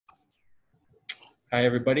Hi,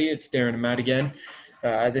 everybody. It's Darren and Matt again.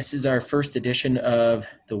 This is our first edition of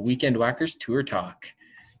the Weekend Whackers Tour Talk.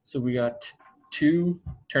 So we got two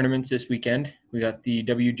tournaments this weekend. We got the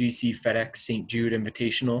WGC Fed-EX St. Jude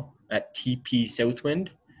Invitational at TP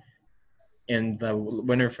Southwind. And the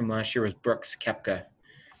winner from last year was Brooks Koepka.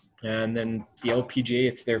 And then the LPGA,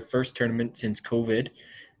 it's their first tournament since COVID.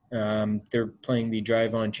 They're playing the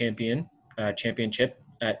Drive On Championship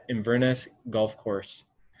at Inverness Golf Course.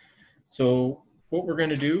 So what we're going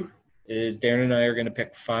to do is Darren and I are going to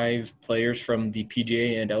pick 5 players from the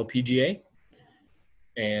PGA and LPGA.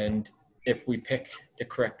 And if we pick the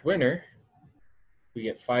correct winner, we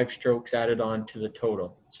get 5 strokes added on to the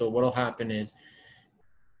total. So what will happen is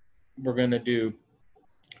we're going to do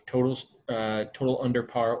total under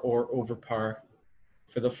par or over par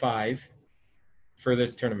for the 5 for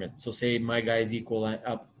this tournament. So say my guy's equal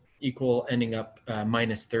ending up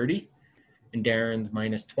minus 30 and Darren's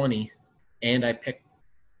minus 20. And I pick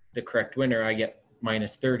the correct winner, I get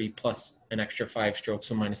minus 30 plus an extra 5 strokes,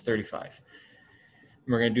 so minus 35.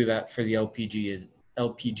 And we're going to do that for the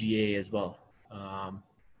LPGA as well.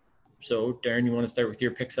 So, Darren, you want to start with your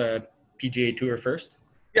picks PGA Tour first?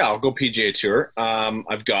 Yeah, I'll go PGA Tour.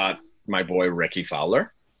 I've got my boy Ricky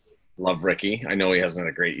Fowler. Love Ricky. I know he hasn't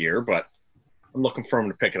had a great year, but I'm looking for him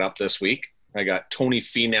to pick it up this week. I got Tony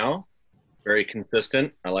Finau, very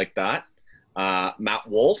consistent. I like that. Matt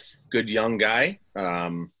Wolff, good young guy,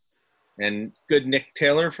 and good Nick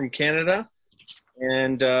Taylor from Canada.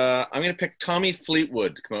 And I'm going to pick Tommy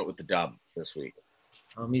Fleetwood to come out with the dub this week.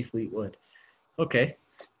 Tommy Fleetwood. Okay.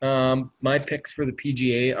 My picks for the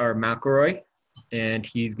PGA are McIlroy, and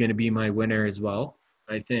he's going to be my winner as well.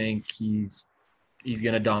 I think he's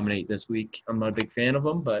going to dominate this week. I'm not a big fan of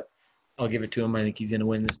him, but I'll give it to him. I think he's going to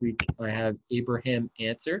win this week. I have Abraham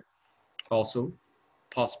Answer, also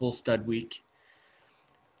possible stud week.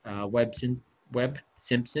 Webb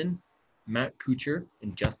Simpson, Matt Kuchar,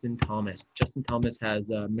 and Justin Thomas. Justin Thomas has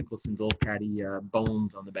Mickelson's old caddy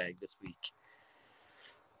bones on the bag this week.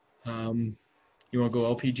 You want to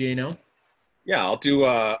go LPGA now? Yeah, I'll do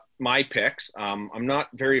my picks. I'm not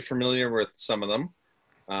very familiar with some of them.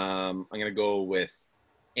 I'm going to go with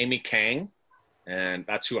Amy Kang, and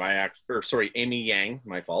that's who Amy Yang,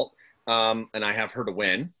 my fault. And I have her to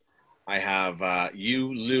win. I have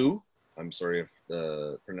Yu Liu. I'm sorry if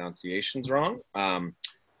the pronunciation's wrong.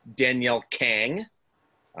 Danielle Kang,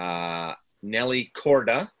 Nelly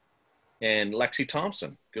Korda, and Lexi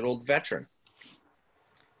Thompson. Good old veteran.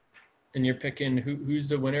 And you're picking who's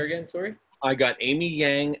the winner again? Sorry? I got Amy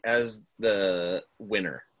Yang as the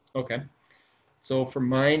winner. Okay. So for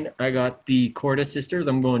mine, I got the Korda sisters.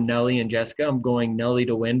 I'm going Nelly and Jessica. I'm going Nelly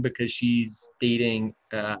to win because she's dating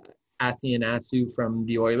Athianasu from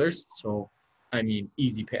the Oilers. So, I mean,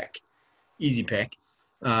 easy pick.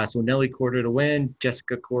 So Nelly Korda to win,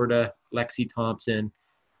 Jessica Korda, Lexi Thompson,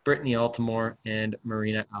 Brittany Altamore, and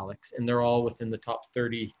Marina Alex. And they're all within the top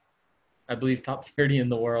 30, I believe top 30 in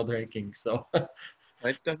the world ranking. So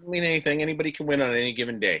that doesn't mean anything. Anybody can win on any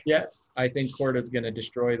given day. Yeah, I think Korda's going to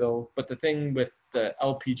destroy, though. But the thing with the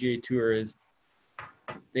LPGA Tour is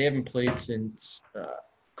they haven't played since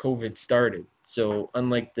COVID started. So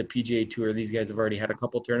unlike the PGA Tour, these guys have already had a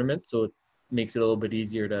couple tournaments. So it makes it a little bit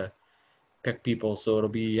easier to pick people. So it'll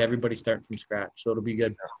be everybody starting from scratch. So it'll be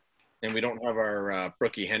good. And we don't have our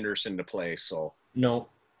Brookie Henderson to play. So no,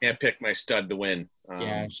 can't pick my stud to win.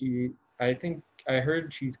 Yeah, I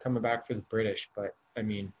heard she's coming back for the British, but I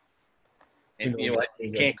mean, and you know what?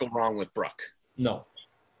 You can't go wrong with Brooke. No.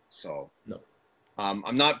 So no.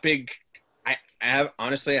 I'm not big. I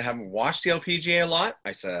haven't watched the LPGA a lot.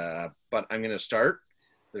 But I'm going to start.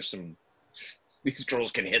 These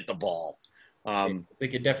girls can hit the ball. They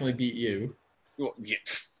could definitely beat you. Well, yeah,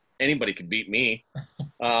 anybody could beat me.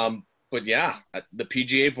 But yeah, the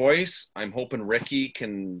PGA boys, I'm hoping Ricky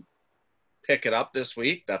can pick it up this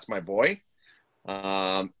week. That's my boy.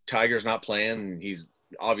 Tiger's not playing. He's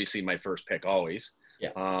obviously my first pick always.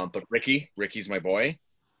 Yeah. But Ricky's my boy.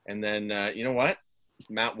 And then, you know what?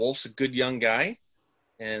 Matt Wolff's a good young guy.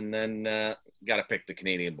 And then got to pick the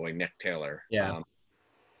Canadian boy, Nick Taylor. Yeah.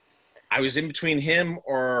 I was in between him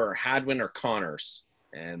or Hadwin or Connors.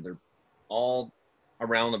 And they're all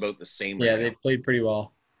around about the same. Yeah, they played pretty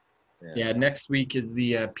well. Yeah, next week is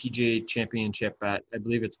the PGA Championship at, I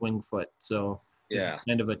believe it's Winged Foot. So it's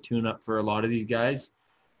kind of a tune-up for a lot of these guys.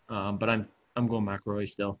 But I'm going McIlroy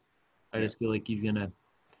still. I just feel like he's gonna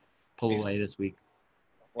pull away this week.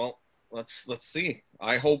 Well, let's see.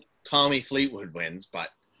 I hope Tommy Fleetwood wins, but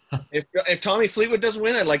if Tommy Fleetwood doesn't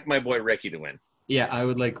win, I'd like my boy Ricky to win. Yeah, I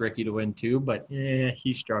would like Ricky to win too, but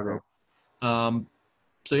he struggled.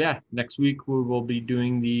 So yeah, next week we will be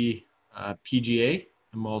doing the PGA,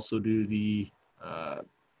 and we'll also do the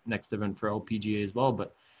next event for LPGA as well.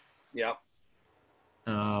 But Yeah.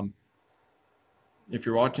 If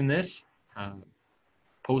you're watching this,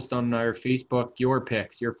 post on our Facebook your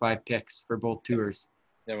picks, your 5 picks for both tours.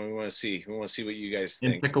 Yeah, we want to see. We want to see what you guys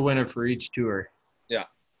And think. pick a winner for each tour. Yeah.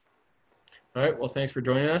 All right. Well, thanks for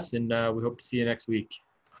joining us, and we hope to see you next week.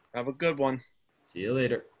 Have a good one. See you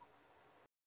later.